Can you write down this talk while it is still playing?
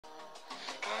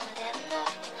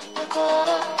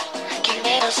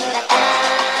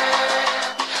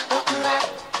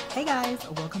Hey guys,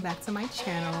 welcome back to my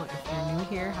channel. If you're new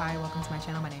here, hi, welcome to my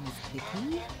channel. My name is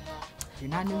Vicky. If you're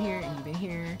not new here and you've been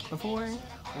here before,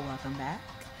 well, welcome back.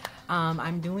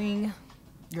 I'm doing,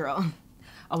 girl,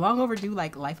 a long overdue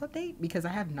like life update because I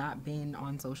have not been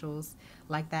on socials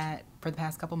like that for the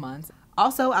past couple months.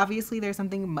 Also, obviously there's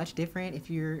something much different. If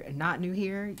you're not new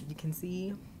here, you can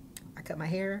see I cut my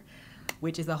hair,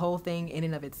 which is a whole thing in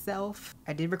and of itself.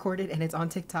 I did record it and it's on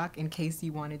TikTok in case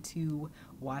you wanted to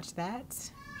watch that.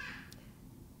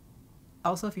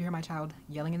 Also, if you hear my child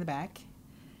yelling in the back,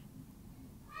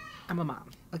 I'm a mom,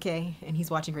 okay? And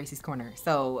he's watching Gracie's Corner.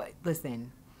 So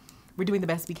listen, we're doing the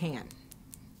best we can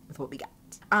with what we got.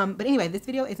 But anyway, this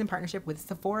video is in partnership with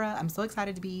Sephora. I'm so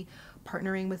excited to be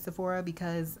partnering with Sephora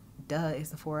because duh, it's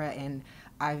Sephora and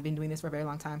I've been doing this for a very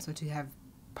long time. So to have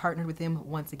partnered with them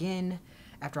once again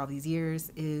after all these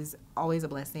years is always a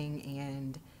blessing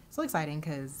and so exciting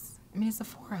because I mean, it's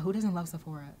Sephora. Who doesn't love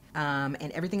Sephora?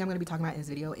 And everything I'm going to be talking about in this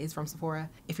video is from Sephora.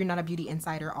 If you're not a beauty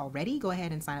insider already, go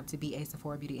ahead and sign up to be a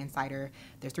Sephora beauty insider.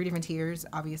 There's 3 different tiers.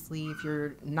 Obviously, if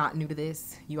you're not new to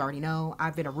this, you already know.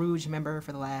 I've been a Rouge member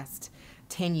for the last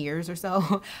 10 years or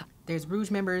so. There's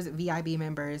Rouge members, VIB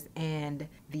members, and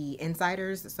the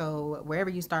insiders. So wherever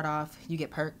you start off, you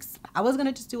get perks. I was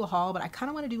gonna just do a haul, but I kind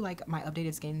of want to do like my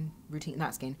updated skin routine, my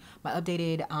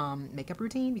updated makeup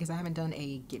routine because I haven't done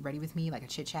a get ready with me, like a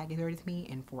chit chat get ready with me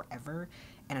in forever.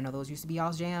 And I know those used to be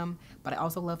y'all's jam, but I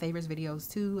also love favorites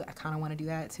videos too. I kind of want to do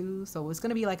that too. So it's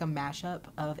gonna be like a mashup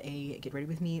of a get ready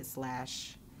with me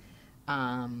slash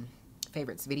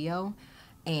favorites video,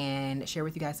 and share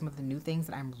with you guys some of the new things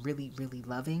that I'm really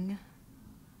loving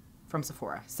from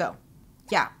Sephora. So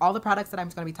yeah, all the products that I'm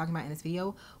just going to be talking about in this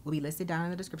video will be listed down in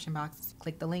the description box.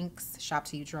 Click the links, shop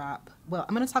till you drop. Well,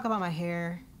 I'm going to talk about my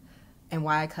hair and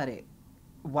why I cut it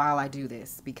while I do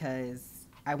this because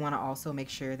I want to also make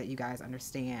sure that you guys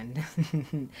understand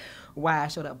why I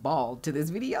showed up bald to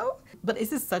this video. But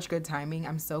this is such good timing.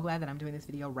 I'm so glad that I'm doing this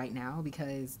video right now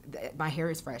because my hair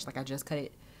is fresh. Like I just cut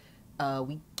it a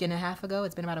week and a half ago.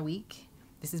 It's been about a week.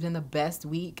 This has been the best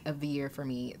week of the year for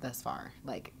me thus far.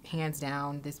 Like hands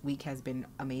down, this week has been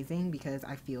amazing because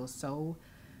I feel so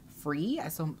free. I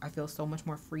feel so much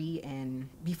more free. And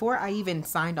before I even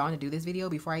signed on to do this video,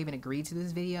 before I even agreed to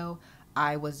this video,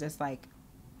 I was just like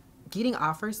getting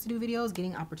offers to do videos,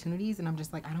 getting opportunities, and I'm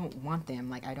just like, I don't want them.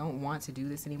 Like I don't want to do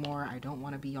this anymore. I don't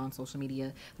want to be on social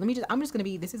media.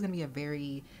 This is gonna be a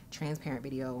very transparent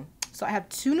video. So I have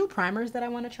 2 new primers that I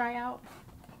want to try out.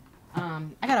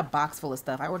 I got a box full of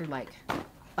stuff. I ordered like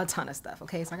a ton of stuff.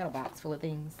 Okay, so I got a box full of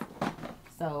things.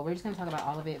 So we're just gonna talk about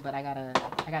all of it, but I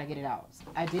gotta get it out.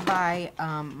 I did buy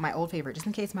my old favorite just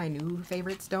in case my new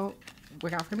favorites don't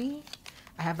work out for me.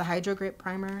 I have the Hydro Grip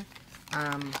primer.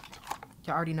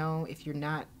 Y'all already know if you're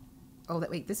not. Oh,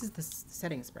 wait, this is the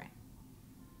setting spray.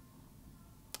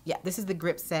 Yeah, this is the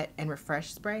Grip Set and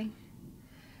Refresh spray.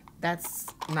 That's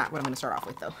not what I'm going to start off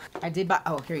with though. I did buy,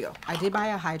 oh, here you go. I did buy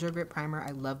a Hydro Grip primer.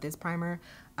 I love this primer.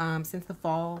 Since the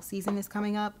fall season is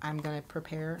coming up, I'm going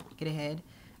to get ahead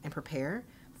and prepare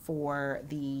for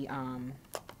the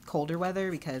colder weather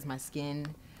because my skin,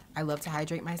 I love to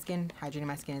hydrate my skin. Hydrating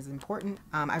my skin is important.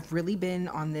 I've really been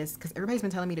on this because everybody's been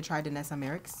telling me to try Danessa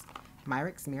Myricks. I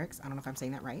don't know if I'm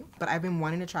saying that right, but I've been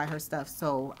wanting to try her stuff.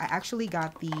 So I actually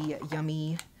got the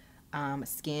Yummy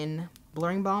Skin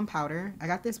Blurring Balm Powder. I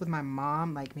got this with my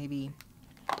mom like maybe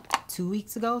 3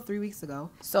 weeks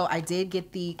ago. So I did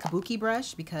get the Kabuki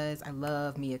brush because I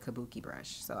love me a Kabuki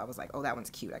brush. So I was like, oh, that one's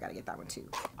cute. I gotta get that one too.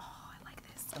 Oh, I like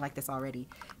this. I like this already.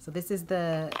 So this is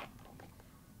the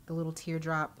little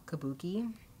teardrop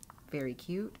Kabuki. Very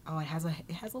cute. Oh, it has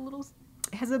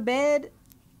a bed.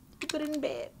 You put it in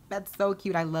bed. That's so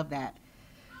cute. I love that.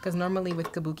 Because normally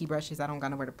with Kabuki brushes, I don't got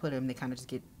nowhere to put them. They kind of just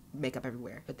get makeup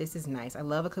everywhere. But this is nice. I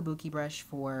love a Kabuki brush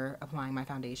for applying my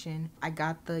foundation. I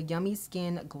got the Yummy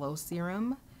Skin Glow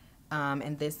Serum.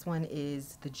 And this one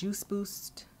is the Juice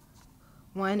Boost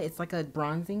one. It's like a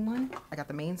bronzing one. I got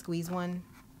the Main Squeeze one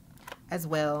as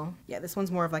well. Yeah, this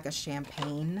one's more of like a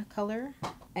champagne color.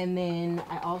 And then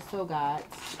I also got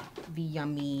the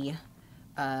Yummy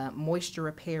Moisture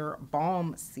Repair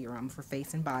Balm Serum for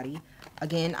face and body.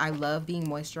 Again, I love being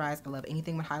moisturized. I love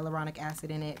anything with hyaluronic acid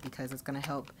in it because it's going to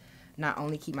help not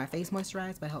only keep my face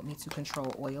moisturized, but help me to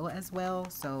control oil as well.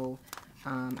 So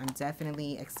I'm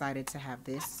definitely excited to have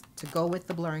this to go with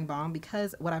the blurring balm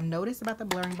because what I've noticed about the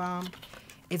blurring balm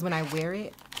is when I wear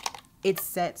it, it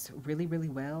sets really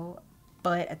well,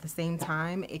 but at the same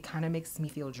time, it kind of makes me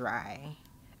feel dry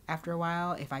after a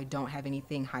while if I don't have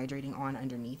anything hydrating on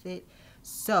underneath it.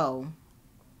 So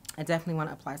I definitely want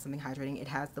to apply something hydrating. It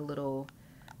has the little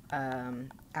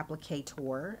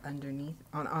applicator underneath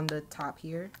on the top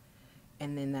here,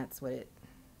 and then that's what it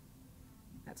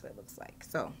looks like.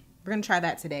 So we're gonna try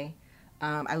that today.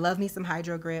 I love me some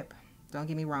Hydro Grip, don't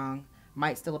get me wrong.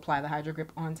 Might still apply the Hydro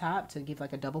Grip on top to give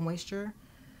like a double moisture,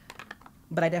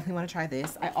 but I definitely want to try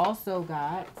this. I also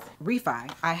got REFY.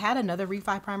 I had another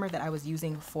REFY primer that I was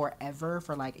using forever,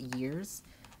 for like years,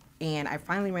 and I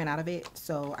finally ran out of it,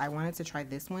 so I wanted to try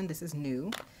this one. This is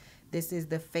new. This is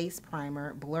the Face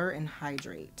Primer Blur and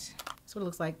Hydrate. That's what it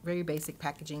looks like. Very basic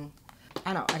packaging.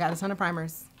 I know, I got a ton of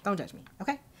primers. Don't judge me,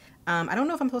 okay? I don't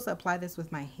know if I'm supposed to apply this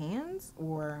with my hands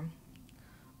or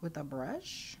with a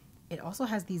brush. It also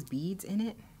has these beads in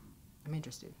it. I'm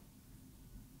interested.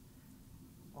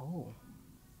 Oh.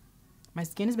 My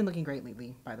skin has been looking great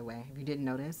lately, by the way, if you didn't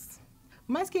notice.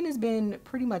 My skin has been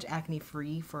pretty much acne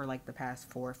free for like the past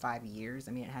 4 or 5 years.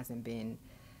 I mean, it hasn't been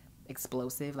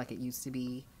explosive like it used to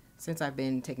be since I've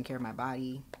been taking care of my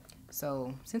body.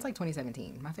 So since like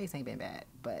 2017, my face ain't been bad,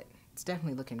 but it's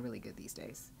definitely looking really good these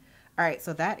days. All right,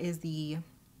 so that is the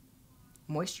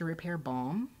Moisture Repair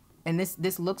Balm. And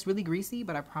this looks really greasy,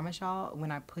 but I promise y'all,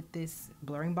 when I put this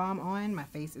blurring balm on, my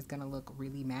face is gonna look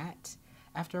really matte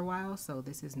after a while. So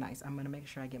this is nice. I'm gonna make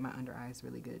sure I get my under eyes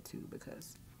really good too,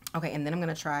 because... Okay, and then I'm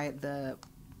gonna try the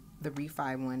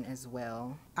REFY one as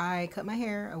well. I cut my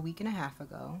hair a week and a half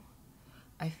ago.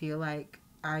 I feel like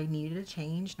I needed a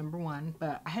change, number one,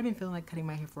 but I had been feeling like cutting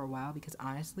my hair for a while because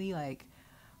honestly, like,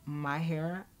 my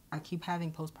hair, I keep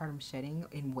having postpartum shedding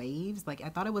in waves. Like, I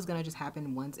thought it was gonna just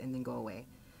happen once and then go away,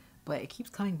 but it keeps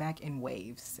coming back in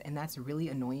waves, and that's really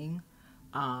annoying.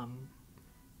 And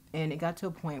it got to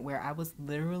a point where I was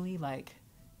literally like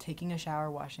taking a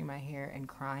shower, washing my hair, and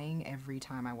crying every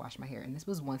time I washed my hair. And this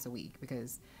was once a week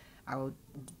because I would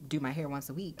do my hair once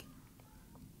a week.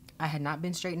 I had not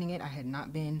been straightening it. I had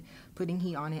not been putting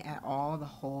heat on it at all the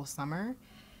whole summer.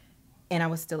 And I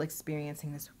was still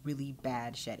experiencing this really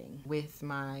bad shedding. With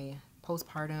my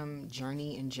postpartum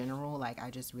journey in general, like, I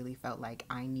just really felt like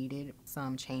I needed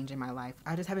some change in my life.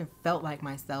 I just haven't felt like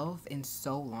myself in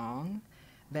so long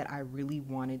that I really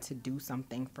wanted to do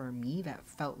something for me that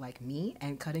felt like me,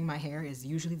 and cutting my hair is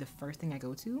usually the first thing I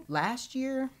go to. Last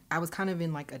year, I was kind of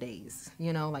in like a daze,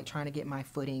 you know, like trying to get my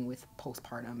footing with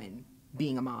postpartum and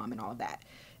being a mom and all of that.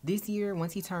 This year,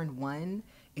 once he turned 1,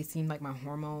 it seemed like my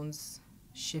hormones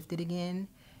shifted again,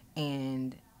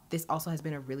 and this also has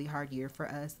been a really hard year for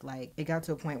us. Like, it got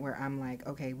to a point where I'm like,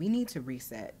 okay, we need to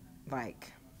reset,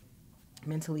 like,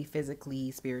 mentally,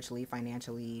 physically, spiritually,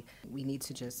 financially. We need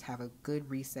to just have a good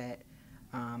reset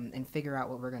and figure out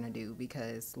what we're gonna do,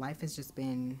 because life has just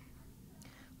been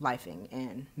lifing.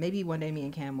 And maybe one day me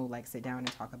and Cam will like sit down and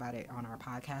talk about it on our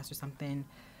podcast or something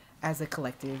as a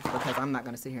collective, because I'm not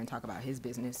gonna sit here and talk about his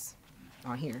business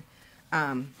on here.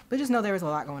 But just know there was a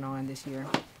lot going on this year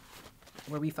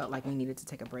where we felt like we needed to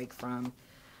take a break from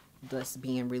just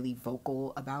being really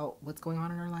vocal about what's going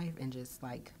on in our life and just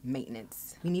like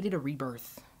maintenance. We needed a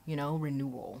rebirth, you know,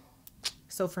 renewal.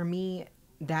 So for me,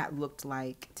 that looked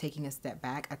like taking a step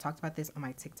back. I talked about this on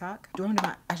my TikTok.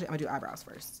 Actually, I'm gonna do eyebrows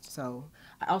first. So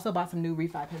I also bought some new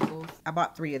REFY pencils. I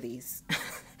bought 3 of these.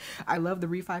 I love the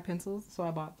REFY pencils, so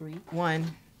I bought 3. 1,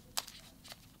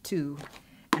 2,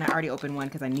 and I already opened one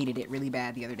because I needed it really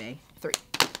bad the other day. 3.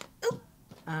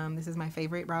 This is my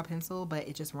favorite brow pencil, but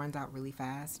it just runs out really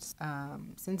fast.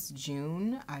 Since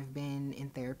June, I've been in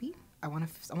therapy. I want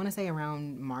to say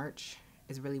around March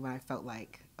is really when I felt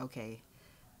like, okay,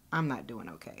 I'm not doing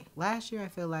okay. Last year, I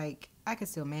feel like I could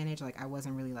still manage. Like, I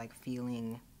wasn't really like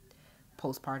feeling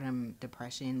postpartum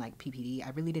depression, like PPD.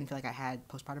 I really didn't feel like I had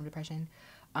postpartum depression.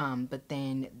 But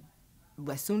then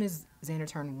as soon as Xander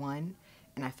turned 1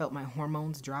 and I felt my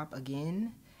hormones drop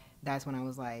again, that's when I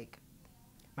was like,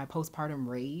 my postpartum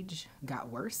rage got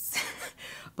worse.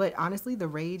 But honestly, the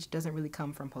rage doesn't really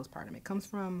come from postpartum. It comes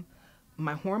from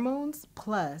my hormones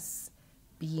plus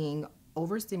being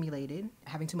overstimulated,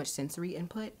 having too much sensory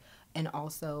input, and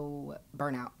also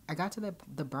burnout. I got to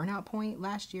the burnout point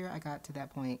last year. I got to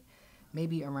that point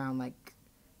maybe around like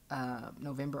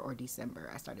November or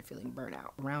December. I started feeling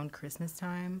burnout. Around Christmas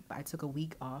time, I took a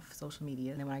week off social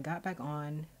media. And then when I got back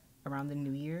on around the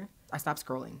new year, I stopped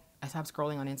scrolling. I stopped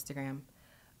scrolling on Instagram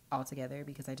altogether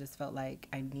because I just felt like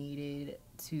I needed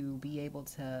to be able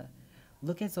to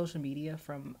look at social media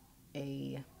from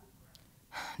a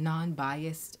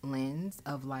non-biased lens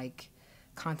of like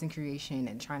content creation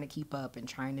and trying to keep up and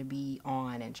trying to be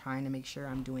on and trying to make sure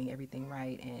I'm doing everything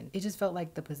right. And it just felt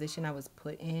like the position I was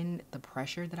put in, the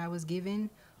pressure that I was given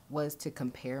was to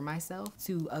compare myself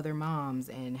to other moms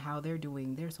and how they're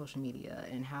doing their social media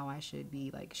and how I should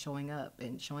be like showing up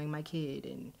and showing my kid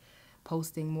and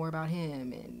posting more about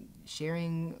him and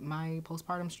sharing my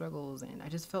postpartum struggles. And I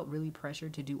just felt really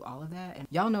pressured to do all of that. And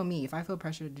y'all know me, if I feel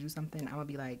pressured to do something, I'm gonna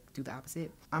be like, do the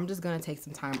opposite. I'm just gonna take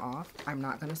some time off. I'm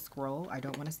not gonna scroll. I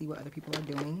don't want to see what other people are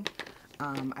doing.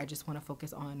 I just want to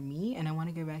focus on me, and I want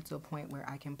to get back to a point where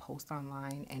I can post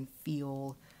online and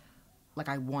feel like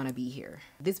I want to be here.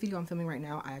 This video I'm filming right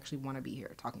now, I actually want to be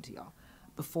here talking to y'all.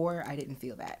 Before, I didn't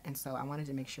feel that. And so I wanted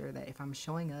to make sure that if I'm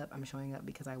showing up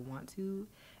because I want to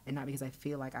and not because I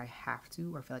feel like I have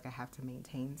to or feel like I have to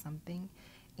maintain something.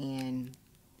 And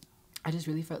I just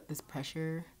really felt this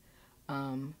pressure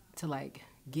to like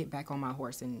get back on my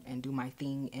horse and do my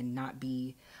thing and not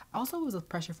be. Also, it was a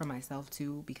pressure for myself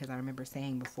too, because I remember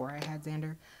saying before I had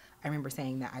Xander, I remember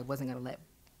saying that I wasn't gonna let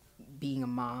being a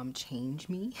mom change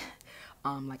me.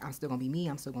 Like I'm still gonna be me,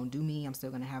 I'm still gonna do me, I'm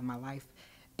still gonna have my life.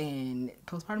 And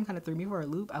postpartum kind of threw me for a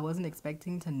loop. I wasn't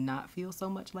expecting to not feel so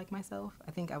much like myself.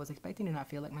 I think I was expecting to not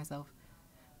feel like myself,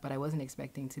 but I wasn't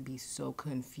expecting to be so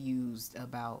confused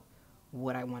about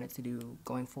what I wanted to do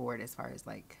going forward as far as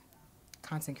like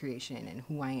content creation and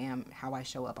who I am, how I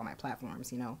show up on my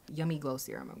platforms, you know. Yummy glow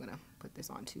serum, I'm gonna put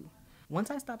this on too. Once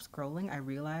I stopped scrolling, I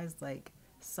realized like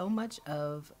so much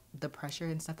of the pressure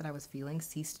and stuff that I was feeling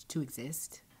ceased to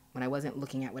exist when I wasn't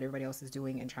looking at what everybody else is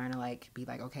doing and trying to like be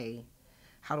like, okay,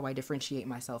 how do I differentiate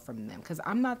myself from them? Because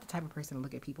I'm not the type of person to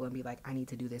look at people and be like, I need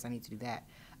to do this, I need to do that.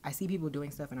 I see people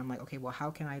doing stuff and I'm like, okay, well, how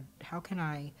can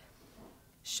I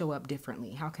show up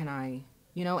differently? How can I,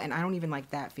 you know? And I don't even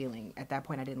like that feeling. At that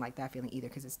point, I didn't like that feeling either,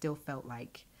 because it still felt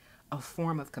like a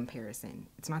form of comparison.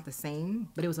 It's not the same,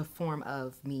 but it was a form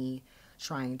of me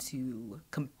trying to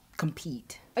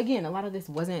compete. Again, a lot of this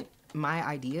wasn't my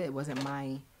idea. It wasn't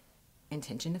my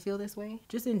intention to feel this way.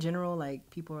 Just in general, like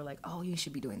people are like, oh, you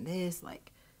should be doing this,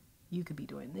 like you could be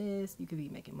doing this, you could be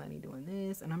making money doing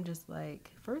this. And I'm just like,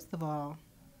 first of all,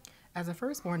 as a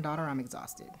firstborn daughter, I'm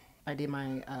exhausted. I did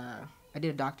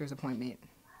a doctor's appointment,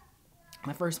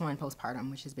 my first one postpartum,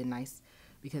 which has been nice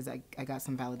because I got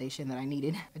some validation that I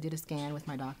needed. I did a scan with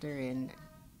my doctor and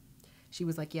she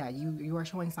was like, yeah, you are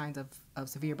showing signs of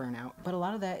severe burnout. But a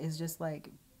lot of that is just like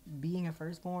being a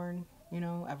firstborn, you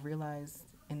know. I've realized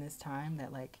in this time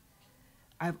that like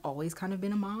I've always kind of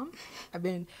been a mom. I've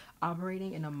been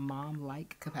operating in a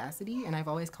mom-like capacity, and I've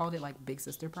always called it like big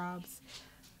sister probs.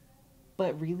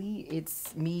 But really,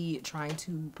 it's me trying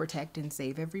to protect and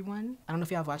save everyone. I don't know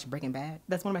if y'all have watched Breaking Bad.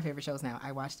 That's one of my favorite shows now.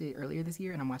 I watched it earlier this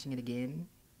year, and I'm watching it again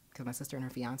because my sister and her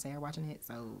fiance are watching it,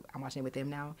 so I'm watching it with them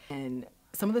now. And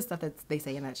some of the stuff that they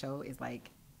say in that show is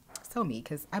like so me,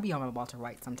 because I be on my Walter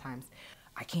White sometimes.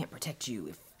 I can't protect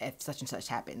you if such and such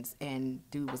happens. And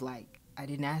dude was like, I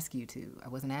didn't ask you to. I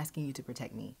wasn't asking you to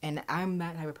protect me. And I'm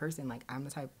that type of person. Like I'm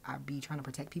the type, I be trying to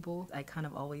protect people. I kind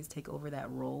of always take over that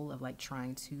role of like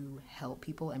trying to help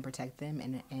people and protect them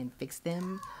and fix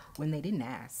them when they didn't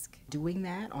ask. Doing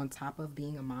that on top of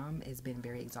being a mom has been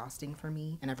very exhausting for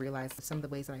me. And I've realized some of the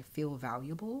ways that I feel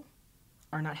valuable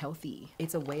are not healthy.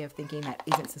 It's a way of thinking that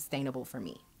isn't sustainable for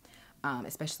me.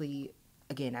 Especially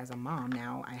again, as a mom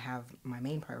now, I have my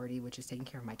main priority, which is taking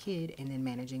care of my kid and then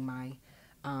managing my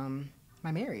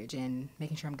my marriage and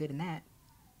making sure I'm good in that.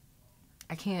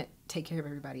 I can't take care of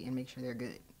everybody and make sure they're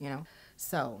good, you know?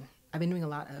 So I've been doing a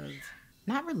lot of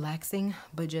not relaxing,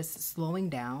 but just slowing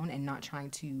down and not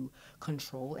trying to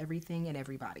control everything and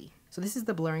everybody. So this is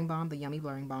the blurring balm, the Yummy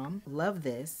Blurring Balm. Love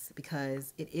this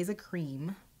because it is a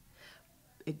cream.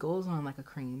 It goes on like a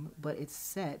cream, but it's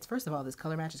set. First of all, this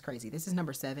color match is crazy. This is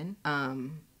number 7.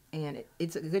 And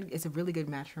it's a really good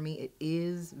match for me. It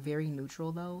is very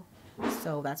neutral though.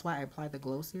 So that's why I applied the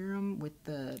glow serum with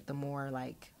the more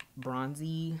like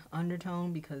bronzy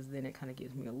undertone, because then it kind of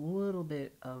gives me a little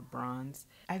bit of bronze.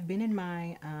 I've been in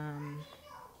my,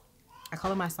 I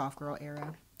call it my soft girl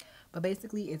era, but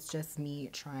basically it's just me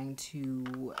trying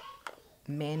to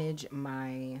manage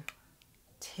my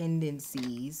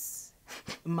tendencies,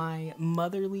 my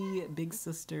motherly big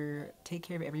sister, take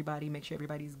care of everybody, make sure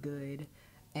everybody's good,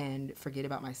 and forget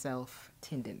about myself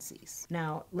tendencies.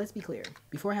 Now, let's be clear.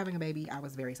 Before having a baby, I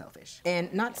was very selfish.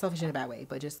 And not selfish in a bad way,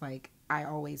 but just like, I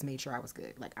always made sure I was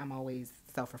good. Like, I'm always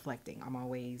self-reflecting. I'm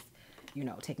always, you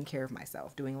know, taking care of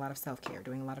myself, doing a lot of self-care,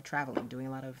 doing a lot of traveling, doing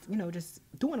a lot of, you know, just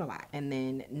doing a lot. And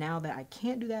then now that I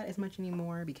can't do that as much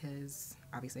anymore, because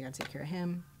obviously I gotta take care of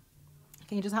him, I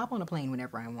can't just hop on a plane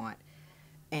whenever I want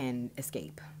and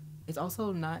escape. It's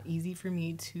also not easy for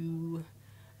me to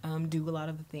do a lot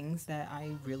of the things that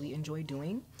I really enjoy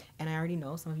doing. And I already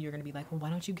know some of you are going to be like, well,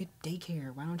 why don't you get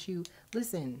daycare? Why don't you?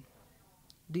 Listen,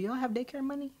 do y'all have daycare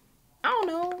money? I don't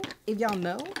know if y'all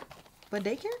know, but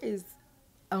daycare is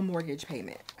a mortgage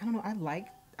payment. I don't know.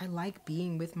 I like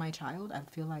being with my child. I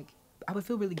feel like I would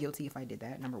feel really guilty if I did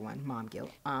that. Number one, mom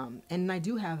guilt. And I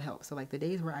do have help. So like the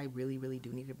days where I really, really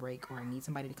do need a break or I need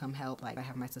somebody to come help, like I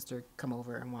have my sister come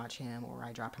over and watch him or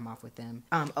I drop him off with them.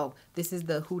 Oh, this is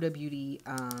the HUDA Beauty,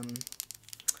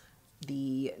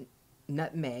 the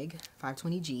Nutmeg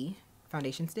 520G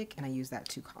foundation stick, and I use that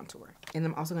to contour. And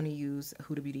I'm also going to use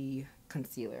Huda Beauty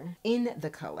concealer in the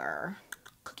color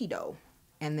Cookie Dough.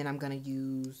 And then I'm going to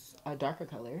use a darker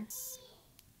color,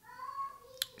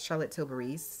 Charlotte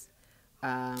Tilbury's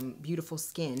Beautiful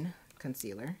Skin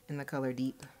concealer in the color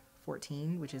Deep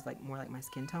 14, which is like more like my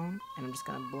skin tone. And I'm just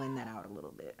going to blend that out a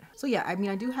little bit. So yeah, I mean,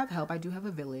 I do have help. I do have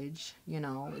a village, you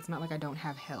know. It's not like I don't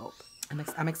have help.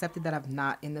 I'm accepted that I'm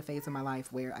not in the phase of my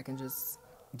life where I can just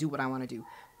do what I want to do.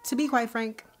 To be quite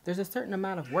frank, there's a certain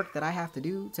amount of work that I have to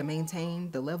do to maintain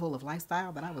the level of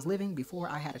lifestyle that I was living before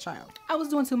I had a child. I was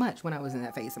doing too much when I was in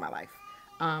that phase of my life.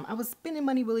 I was spending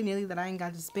money willy-nilly that I ain't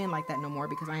got to spend like that no more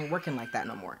because I ain't working like that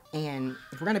no more. And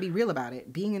if we're going to be real about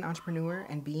it, being an entrepreneur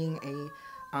and being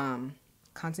a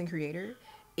content creator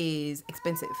is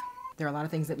expensive. There are a lot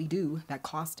of things that we do that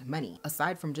cost money.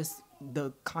 Aside from just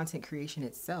the content creation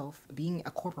itself, being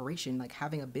a corporation, like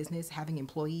having a business, having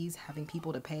employees, having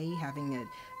people to pay, having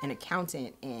an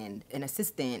accountant and an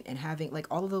assistant, and having like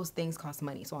all of those things cost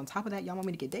money. So on top of that, y'all want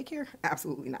me to get daycare?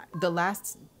 Absolutely not. The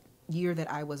last year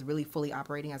that I was really fully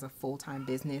operating as a full-time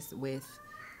business with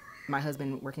my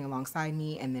husband working alongside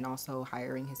me and then also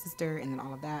hiring his sister and then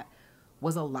all of that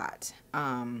was a lot.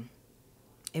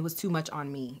 It was too much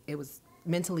on me. It was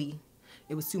mentally,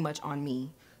 it was too much on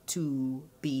me to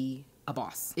be a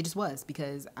boss. It just was,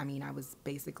 because I mean, I was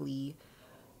basically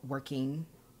working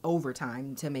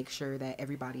overtime to make sure that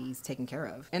everybody's taken care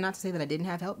of. And not to say that I didn't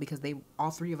have help, because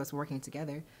all three of us were working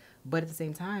together. But at the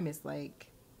same time, it's like,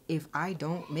 if I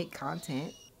don't make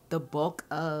content, the bulk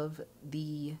of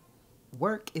the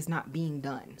work is not being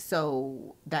done.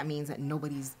 So that means that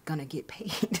nobody's gonna get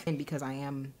paid. And because I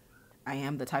am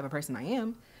the type of person I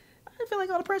am, I feel like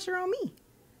all the pressure on me.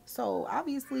 So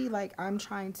obviously, like, I'm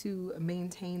trying to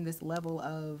maintain this level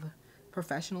of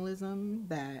professionalism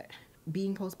that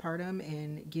being postpartum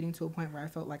and getting to a point where I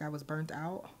felt like I was burnt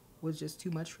out was just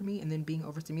too much for me. And then being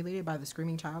overstimulated by the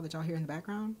screaming child that y'all hear in the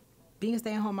background. Being a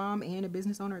stay-at-home mom and a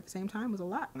business owner at the same time was a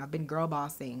lot. I've been girl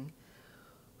bossing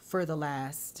for the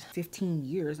last 15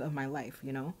 years of my life,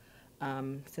 you know.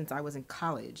 Since I was in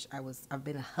college, I've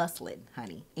been hustling,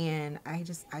 honey. And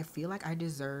I feel like I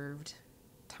deserved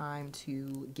time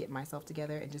to get myself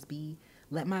together and just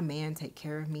let my man take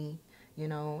care of me, you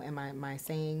know. And my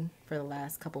saying for the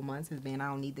last couple months has been, I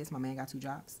don't need this, my man got 2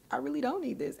 jobs. I really don't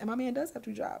need this, and my man does have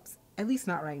 2 jobs. At least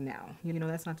not right now. You know,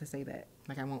 that's not to say that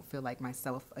like I won't feel like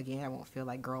myself again. I won't feel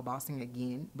like girl bossing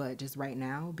again. But just right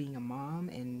now, being a mom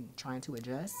and trying to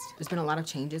adjust, there's been a lot of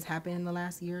changes happen in the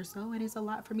last year or so, and it's a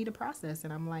lot for me to process.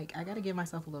 And I'm like, I gotta give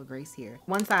myself a little grace here.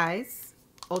 One size,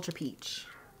 Ultra Peach.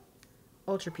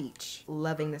 Ultra Peach.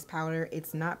 Loving this powder.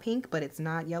 It's not pink, but it's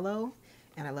not yellow,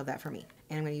 and I love that for me.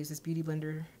 And I'm gonna use this beauty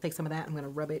blender. Take some of that. I'm gonna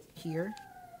rub it here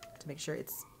to make sure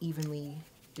it's evenly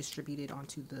distributed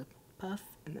onto the puff,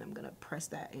 and then I'm gonna press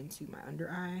that into my under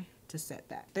eye to set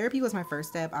that. Therapy was my first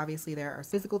step. Obviously, there are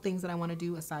physical things that I want to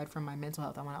do aside from my mental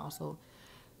health. I want to also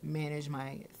manage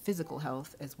my physical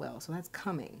health as well. So that's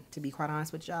coming. To be quite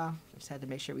honest with y'all, I just had to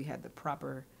make sure we had the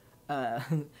proper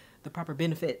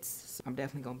benefits. So I'm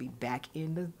definitely gonna be back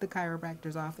in the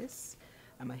chiropractor's office.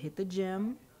 I'm gonna hit the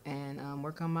gym and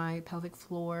work on my pelvic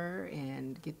floor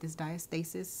and get this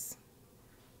diastasis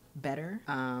better,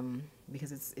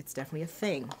 because it's definitely a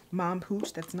thing. Mom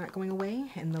pooch that's not going away,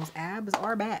 and those abs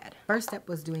are bad. First step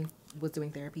was doing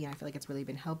therapy, and I feel like it's really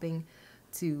been helping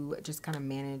to just kind of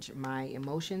manage my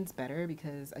emotions better,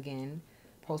 because again,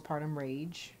 postpartum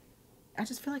rage, I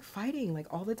just feel like fighting like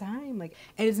all the time, like,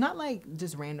 and it's not like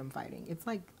just random fighting. It's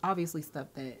like obviously stuff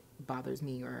that bothers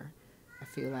me or I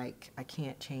feel like I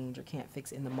can't change or can't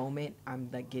fix in the moment. I'm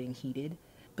like getting heated.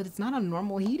 But it's not a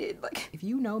normal heated. Like, if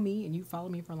you know me and you follow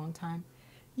me for a long time,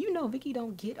 you know Vicky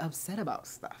don't get upset about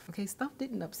stuff. Okay, stuff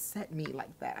didn't upset me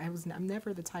like that. I'm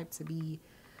never the type to be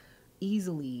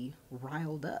easily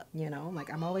riled up, you know?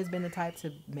 Like, I've always been the type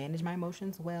to manage my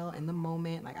emotions well in the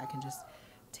moment. Like, I can just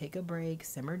take a break,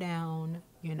 simmer down,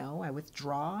 you know? I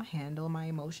withdraw, handle my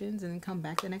emotions, and then come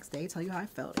back the next day, tell you how I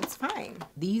felt. It's fine.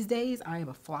 These days, I am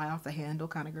a fly off the handle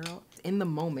kind of girl. In the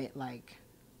moment, like,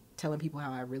 telling people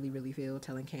how I really, really feel,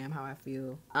 telling Cam how I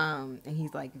feel. And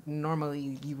he's like,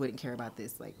 normally you wouldn't care about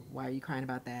this. Like, why are you crying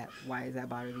about that? Why is that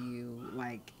bothering you?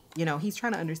 Like, you know, he's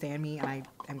trying to understand me, and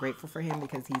I'm grateful for him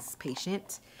because he's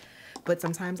patient. But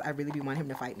sometimes I really do want him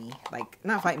to fight me. Like,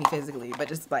 not fight me physically, but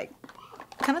just like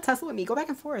kind of tussle with me, go back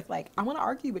and forth. Like, I want to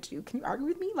argue with you. Can you argue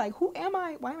with me? Like, who am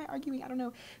I? Why am I arguing? I don't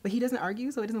know. But he doesn't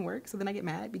argue, so it doesn't work. So then I get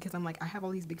mad because I'm like, I have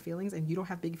all these big feelings and you don't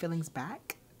have big feelings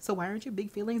back. So why aren't you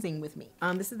big feelingsing with me?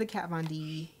 This is the Kat Von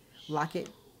D Lock-It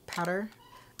powder.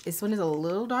 This one is a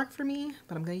little dark for me,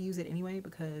 but I'm gonna use it anyway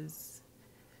because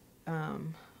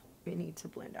it needs to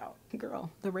blend out.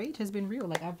 Girl, the rage has been real.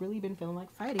 Like, I've really been feeling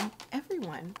like fighting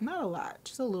everyone. Not a lot,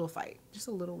 just a little fight, just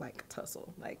a little like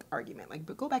tussle, like argument, like,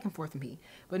 but go back and forth with me.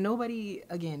 But nobody,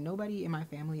 again, nobody in my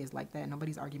family is like that.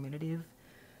 Nobody's argumentative,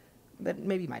 but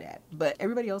maybe my dad, but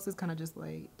everybody else is kind of just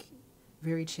like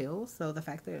very chill. So the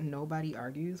fact that nobody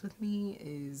argues with me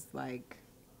is like,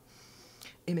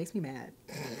 it makes me mad.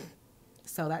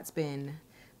 So that's been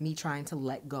me trying to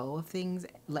let go of things,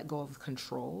 let go of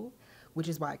control, which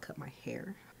is why I cut my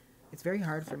hair. It's very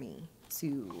hard for me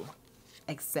to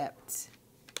accept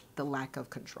the lack of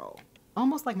control.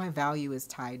 Almost like my value is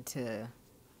tied to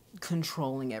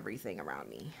controlling everything around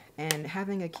me. And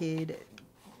having a kid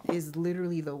is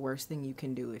literally the worst thing you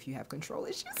can do if you have control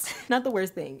issues. Not the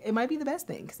worst thing. It might be the best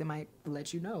thing because it might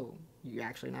let you know you're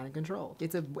actually not in control.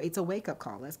 It's a wake-up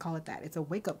call. Let's call it that. It's a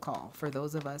wake-up call for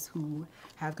those of us who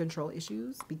have control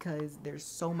issues, because there's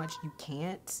so much you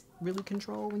can't really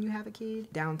control when you have a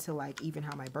kid, down to like even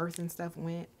how my birth and stuff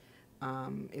went.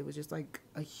 It was just like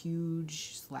a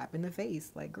huge slap in the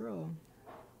face. Like, girl,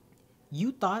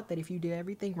 you thought that if you did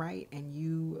everything right and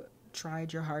you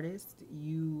tried your hardest,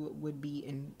 you would be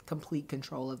in complete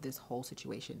control of this whole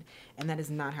situation. And that is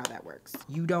not how that works.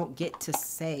 You don't get to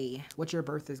say what your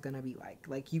birth is gonna be like.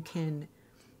 Like, you can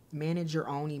manage your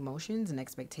own emotions and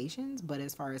expectations, but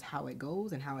as far as how it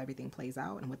goes and how everything plays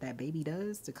out and what that baby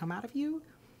does to come out of you,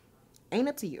 ain't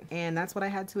up to you. And that's what I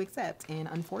had to accept. And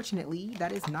unfortunately,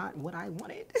 that is not what I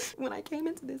wanted when I came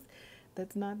into this.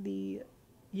 That's not the,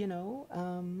 you know,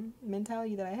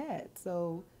 mentality that I had.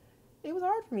 So it was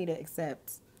hard for me to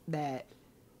accept that,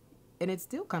 and it's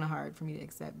still kind of hard for me to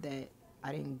accept that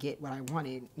I didn't get what I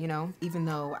wanted, you know? Even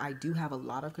though I do have a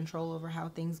lot of control over how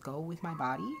things go with my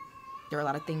body, there are a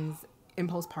lot of things in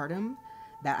postpartum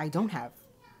that I don't have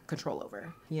control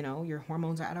over. You know, your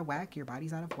hormones are out of whack, your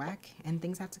body's out of whack, and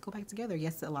things have to go back together.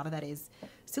 Yes, a lot of that is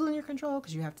still in your control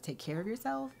because you have to take care of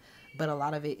yourself, but a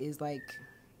lot of it is like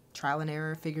trial and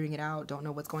error, figuring it out, don't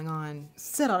know what's going on.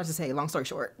 Said all that to say, long story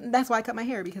short, that's why I cut my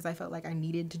hair, because I felt like I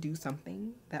needed to do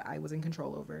something that I was in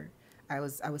control over. I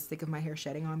was sick of my hair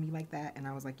shedding on me like that, and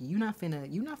I was like, you not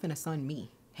finna sun me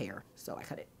hair. So I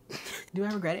cut it. Do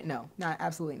I regret it? No, not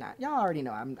absolutely not. Y'all already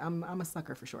know I'm a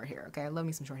sucker for short hair. Okay, I love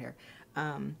me some short hair.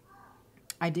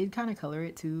 I did kind of color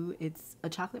it too. It's a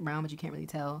chocolate brown, but you can't really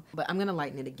tell. But I'm gonna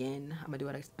lighten it again. I'm gonna do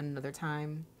it another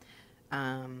time.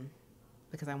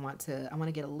 Because I want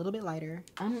to get a little bit lighter.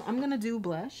 I'm gonna do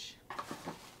blush.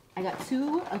 I got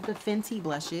two of the Fenty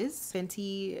blushes.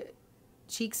 Fenty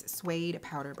Cheeks Suede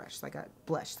Powder Brush. So I got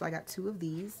blush. So I got two of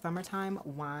these. Summertime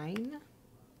Wine.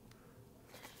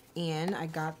 And I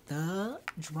got the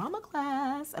Drama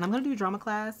Class. And I'm gonna do Drama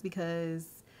Class because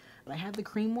I had the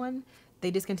cream one. They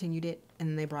discontinued it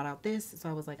and they brought out this. So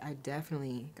I was like, I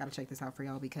definitely gotta check this out for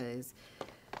y'all, because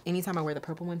anytime I wear the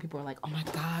purple one, people are like, oh my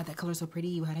god, that color's so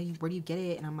pretty. Where do you get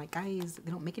it? And I'm like, guys,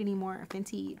 they don't make it anymore.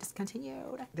 Fenty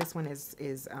discontinued. This one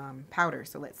is powder,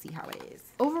 so let's see how it is.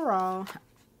 Overall,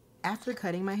 after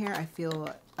cutting my hair, I feel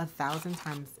 1,000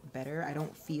 times better. I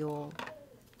don't feel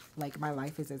like my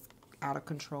life is as out of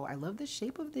control. I love the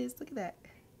shape of this. Look at that.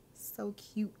 So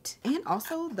cute. And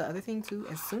also, the other thing too,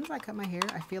 as soon as I cut my hair,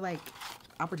 I feel like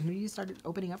opportunities started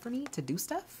opening up for me to do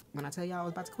stuff. When I tell y'all I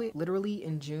was about to quit, literally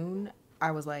in June,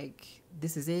 I was like,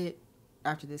 this is it.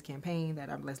 After this campaign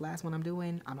this last one I'm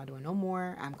doing, I'm not doing no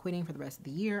more. I'm quitting for the rest of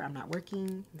the year. I'm not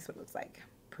working. This is what it looks like.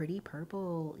 Pretty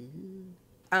purple. Ooh.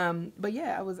 But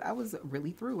yeah, I was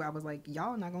really through. I was like,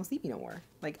 y'all not gonna see me no more.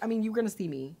 Like, I mean, you're gonna see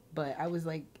me, but I was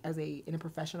like, in a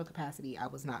professional capacity, I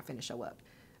was not finna show up.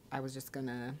 I was just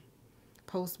gonna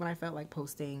post when I felt like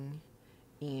posting,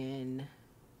 and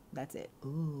that's it.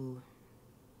 Ooh,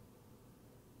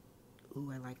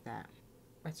 I like that.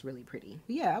 That's really pretty.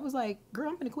 But yeah, I was like, girl,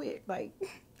 I'm gonna quit. Like,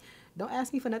 don't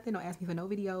ask me for nothing. Don't ask me for no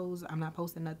videos. I'm not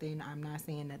posting nothing. I'm not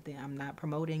saying nothing. I'm not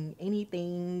promoting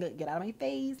anything. Get out of my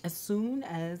face. As soon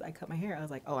as I cut my hair, I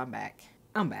was like, oh, I'm back.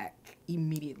 I'm back.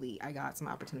 Immediately, I got some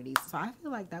opportunities. So I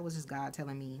feel like that was just God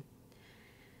telling me,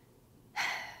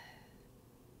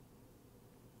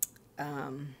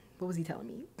 what was he telling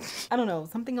me? I don't know.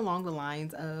 Something along the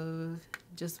lines of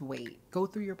just wait. Go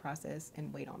through your process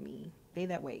and wait on me. They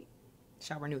that wait.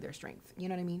 shall renew their strength. You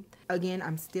know what I mean? Again,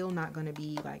 I'm still not going to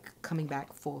be like coming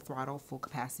back full throttle, full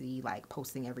capacity, like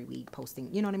posting every week,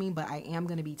 posting, you know what I mean? But I am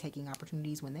going to be taking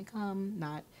opportunities when they come,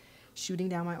 not shooting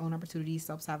down my own opportunities,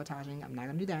 self-sabotaging. I'm not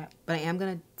going to do that. But I am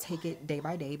going to take it day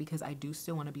by day because I do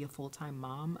still want to be a full-time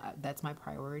mom. That's my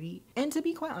priority. And to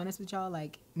be quite honest with y'all,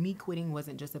 like me quitting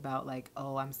wasn't just about like,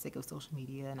 oh, I'm sick of social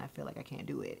media and I feel like I can't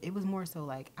do it. It was more so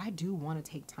like, I do want to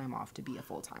take time off to be a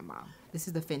full-time mom. This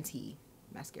is the Fenty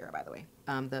mascara, by the way.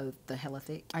 The hella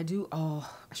thick. I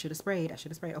should have sprayed.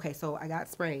 Okay, so I got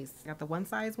sprays. I got the one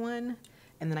size one,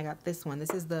 and then I got this one. This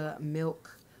is the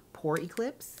Milk Pore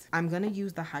Eclipse. I'm gonna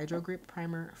use the Hydro Grip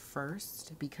primer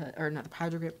first because, or not, the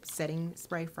Hydro Grip setting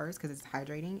spray first because it's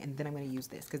hydrating, and then I'm gonna use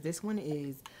this because this one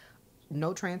is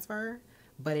no transfer,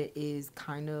 but it is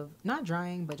kind of not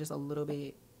drying, but just a little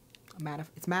bit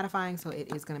it's mattifying, so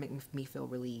it is gonna make me feel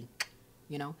really,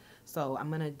 you know. So I'm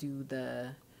gonna do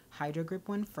the Hydro Grip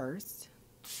one first,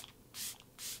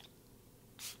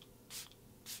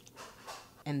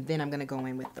 and then I'm gonna go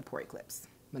in with the Pore Eclipse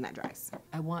when that dries.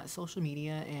 I want social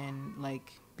media and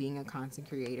like being a content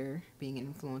creator, being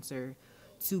an influencer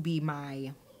to be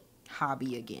my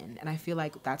hobby again. And I feel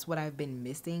like that's what I've been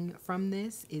missing from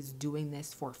this, is doing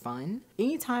this for fun.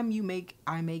 Anytime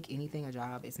I make anything a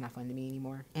job, it's not fun to me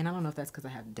anymore. And I don't know if that's because I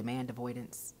have demand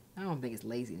avoidance. I don't think it's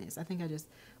laziness. I think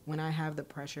when I have the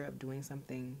pressure of doing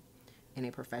something in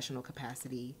a professional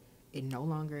capacity, it no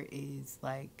longer is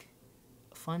like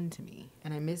fun to me.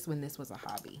 And I miss when this was a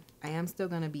hobby. I am still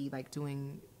gonna be like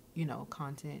doing, you know,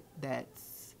 content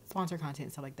that's sponsor content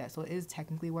and stuff like that. So it is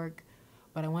technically work,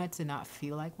 but I want it to not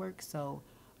feel like work. So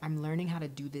I'm learning how to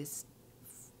do this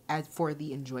as for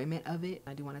the enjoyment of it.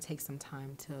 I do want to take some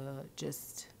time to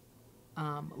just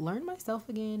learn myself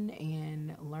again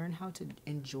and learn how to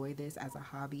enjoy this as a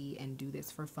hobby and do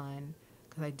this for fun,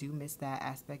 because I do miss that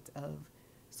aspect of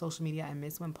social media. I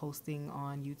miss when posting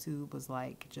on YouTube was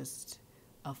like just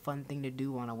a fun thing to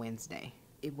do on a Wednesday.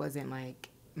 It wasn't like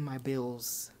my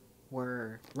bills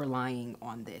were relying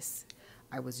on this.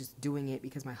 I was just doing it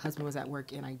because my husband was at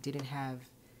work and I didn't have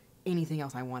anything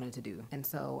else I wanted to do. And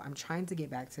so I'm trying to get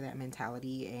back to that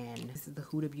mentality. And this is the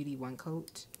HUDA Beauty one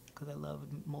coat because I love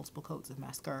multiple coats of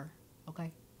mascara.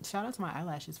 Okay. Shout out to my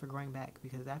eyelashes for growing back,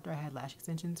 because after I had lash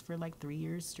extensions for like 3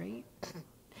 years straight,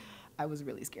 I was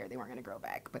really scared they weren't gonna grow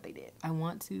back, but they did. I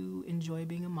want to enjoy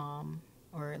being a mom,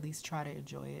 or at least try to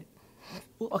enjoy it.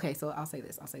 Well, okay, so I'll say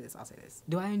this.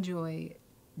 Do I enjoy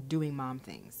doing mom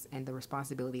things and the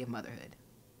responsibility of motherhood?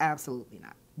 Absolutely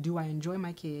not. Do I enjoy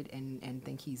my kid and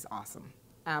think he's awesome?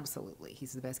 Absolutely.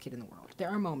 He's the best kid in the world. There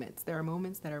are moments that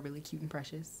are really cute and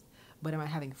precious, but am I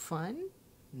having fun?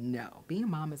 No. Being a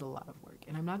mom is a lot of work,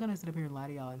 and I'm not gonna sit up here and lie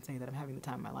to y'all and say that I'm having the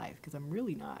time of my life, because I'm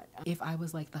really not. If I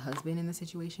was like the husband in the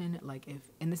situation,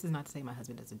 and this is not to say my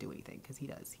husband doesn't do anything, because he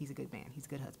does. He's a good man. He's a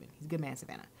good husband. He's a good man,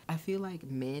 Savannah. I feel like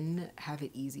men have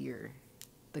it easier.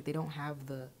 Like they don't have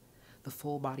the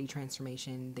full body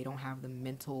transformation. They don't have the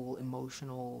mental,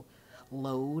 emotional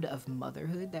load of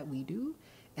motherhood that we do.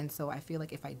 And so I feel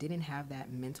like if I didn't have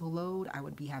that mental load, I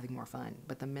would be having more fun.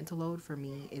 But the mental load for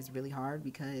me is really hard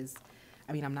because,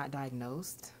 I mean, I'm not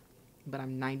diagnosed, but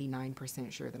I'm 99%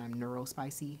 sure that I'm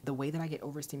neurospicy. The way that I get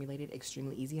overstimulated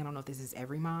extremely easy. I don't know if this is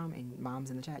every mom, and moms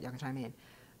in the chat, y'all can chime in,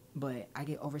 but I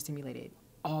get overstimulated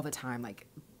all the time. Like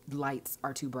lights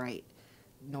are too bright,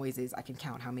 noises, I can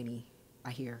count how many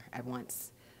I hear at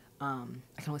once. I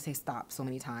can only say stop so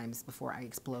many times before I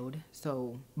explode.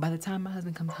 So by the time my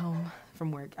husband comes home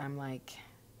from work, I'm like,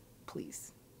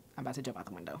 please, I'm about to jump out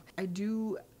the window. I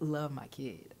do love my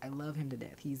kid. I love him to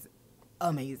death. He's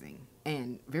amazing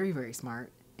and very, very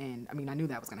smart. And I mean, I knew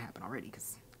that was gonna happen already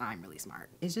because I'm really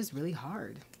smart. It's just really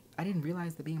hard. I didn't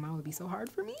realize that being a mom would be so hard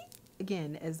for me.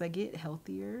 Again, as I get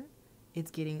healthier,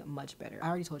 it's getting much better. I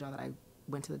already told y'all that I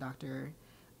went to the doctor,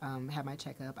 had my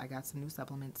checkup. I got some new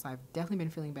supplements. So I've definitely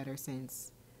been feeling better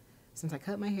since I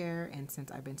cut my hair, and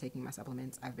since I've been taking my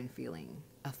supplements, I've been feeling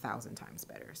 1,000 times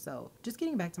better. So just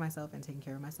getting back to myself and taking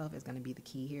care of myself is going to be the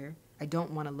key here. I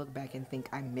don't want to look back and think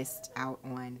I missed out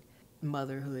on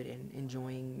motherhood and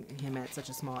enjoying him at such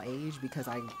a small age because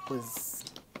I was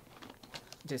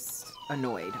just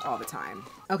annoyed all the time.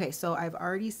 Okay, so I've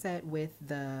already set with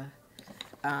the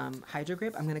Hydro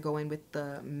Grip. I'm going to go in with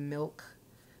the Milk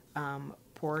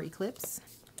Pore Eclipse.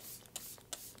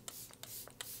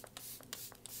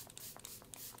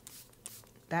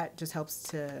 That just helps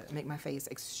to make my face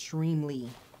extremely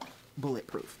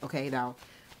bulletproof. Okay, now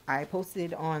I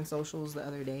posted on socials the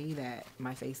other day that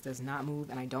my face does not move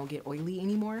and I don't get oily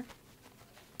anymore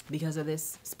because of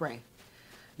this spray,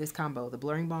 this combo, the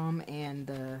blurring balm and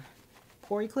the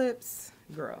Pore Eclipse.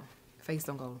 Girl, face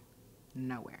don't go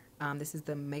nowhere. This is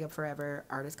the Makeup Forever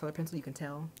Artist Color Pencil. You can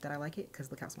tell that I like it because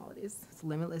look how small it is. It's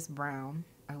Limitless Brown.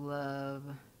 I love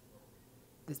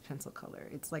this pencil color.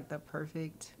 It's like the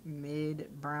perfect mid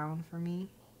brown for me.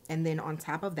 And then on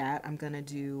top of that, I'm gonna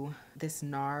do this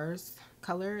NARS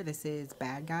color. This is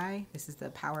Bad Guy. This is the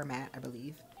Power Matte, I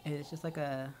believe. And it's just like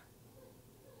a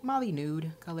Molly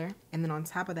nude color. And then on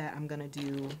top of that, I'm gonna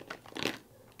do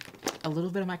a little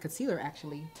bit of my concealer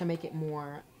actually to make it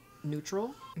more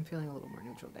neutral. I'm feeling a little more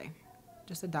neutral today.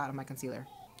 Just a dot of my concealer.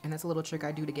 And that's a little trick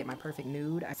I do to get my perfect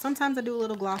nude. Sometimes I do a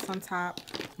little gloss on top.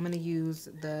 I'm gonna use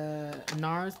the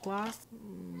NARS gloss,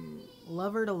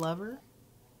 Lover to Lover.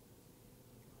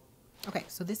 Okay,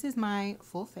 so this is my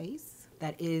full face.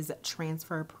 That is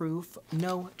transfer proof.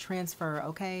 No transfer,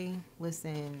 okay?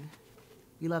 Listen,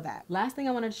 you love that. Last thing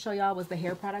I wanted to show y'all was the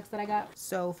hair products that I got.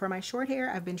 So for my short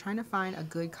hair, I've been trying to find a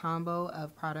good combo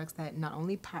of products that not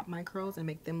only pop my curls and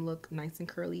make them look nice and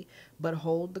curly, but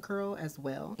hold the curl as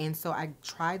well. And so I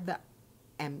tried the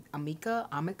amika,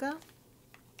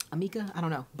 I don't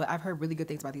know, but I've heard really good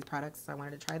things about these products, so I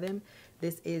wanted to try them.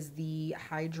 This is the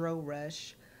Hydro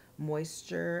Rush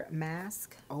Moisture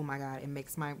Mask. Oh my God, it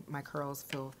makes my curls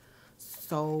feel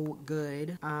so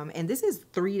good. And this is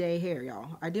 3-day hair,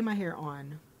 y'all. I did my hair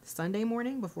on Sunday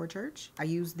morning before church. I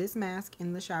used this mask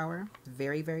in the shower.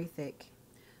 Very, very thick.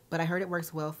 But I heard it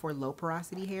works well for low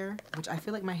porosity hair, which I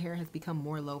feel like my hair has become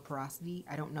more low porosity.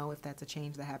 I don't know if that's a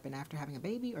change that happened after having a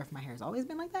baby or if my hair has always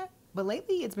been like that. But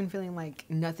lately it's been feeling like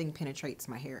nothing penetrates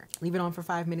my hair. Leave it on for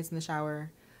 5 minutes in the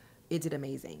shower. It did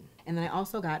amazing. And then I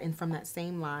also got in from that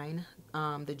same line,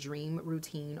 the Dream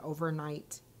Routine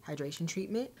Overnight Hydration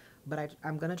Treatment. But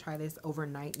I'm gonna try this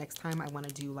overnight. Next time I wanna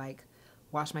do like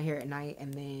wash my hair at night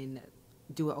and then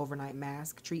do an overnight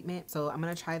mask treatment. So I'm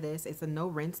gonna try this. It's a no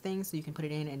rinse thing, so you can put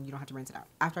it in and you don't have to rinse it out.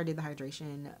 After I did the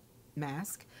hydration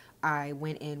mask, I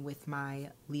went in with my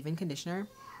leave-in conditioner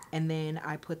and then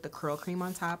I put the curl cream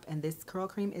on top, and this curl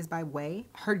cream is by OUAI.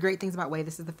 Heard great things about OUAI.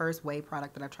 This is the first OUAI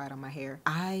product that I've tried on my hair.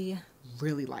 I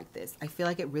really like this. I feel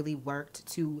like it really worked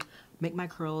to make my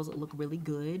curls look really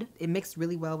good. It mixed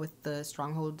really well with the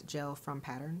Stronghold gel from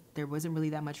Pattern. There wasn't really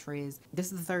that much frizz.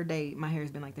 This is the 3rd day my hair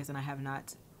has been like this and I have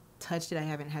not touched it. I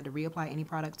haven't had to reapply any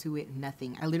product to it,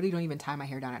 nothing. I literally don't even tie my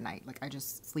hair down at night. Like I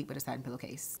just sleep with a satin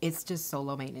pillowcase. It's just so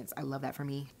low maintenance. I love that for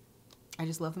me. I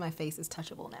just love that my face is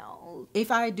touchable now. If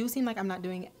I do seem like I'm not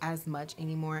doing as much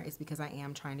anymore, it's because I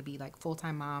am trying to be like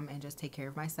full-time mom and just take care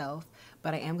of myself.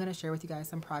 But I am gonna share with you guys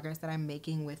some progress that I'm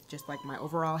making with just like my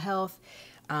overall health,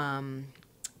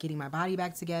 getting my body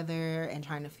back together and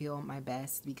trying to feel my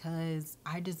best because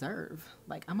I deserve.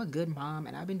 Like I'm a good mom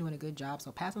and I've been doing a good job,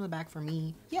 so pass on the back for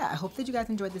me. Yeah, I hope that you guys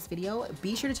enjoyed this video.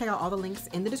 Be sure to check out all the links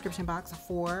in the description box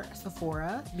for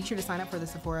Sephora. Be sure to sign up for the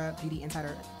Sephora Beauty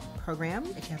Insider program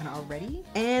if you haven't already.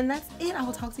 And that's it. I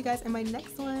will talk to you guys in my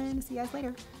next one. See you guys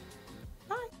later.